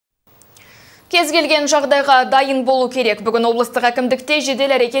Кез келген жағдайға дайын болу керек. Бүгін облыстық әкімдікте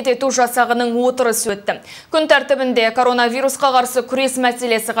жедел әрекет ету жасағының отырысы өтті. Күн тәртібінде коронавирусқа қарсы күрес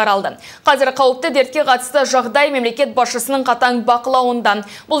мәселесі қаралды. Қазір қауіпті дертке қатысты жағдай мемлекет басшысының қатаң бақылауында.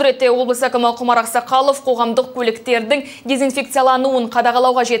 Бұл ретте облыс әкімі Құмар Ақсақалов қоғамдық көліктердің дезинфекциялануын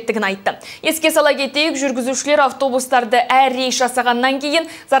қадағалауға жеттігін айтты. Еске сала кетейік, жүргізушілер автобустарды әр рейс жасағаннан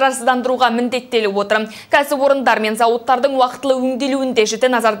кейін зарарсыздандыруға міндеттеліп отыр. Кәсіпорындар мен зауыттардың уақытылы өңделуінде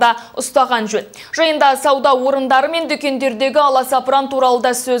жіті назарда ұстаған жөн. Жиында сауда орындары мен дүкендердегі аласапыран туралы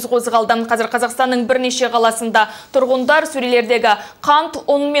да сөз қозғалды. Қазір Қазақстанның бірнеше қаласында тұрғындар сөрелердегі қант,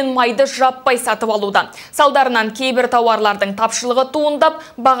 ұн мен майды жаппай сатып алуда. Салдарынан кейбір тауарлардың тапшылығы туындап,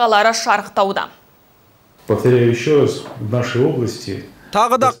 бағалары шарықтауда. Повторяю еще раз, в нашей области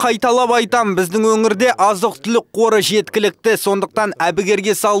тағы да қайталап айтам, біздің өңірде азық-түлік қоры жеткілікті, сондықтан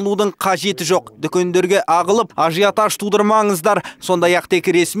әбігерге салынудың қажеті жоқ. Дүкендерге ағылып, ажиотаж тудырмаңыздар, сондай-ақ тек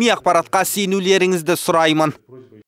ресми ақпаратқа сенулеріңізді сұраймын.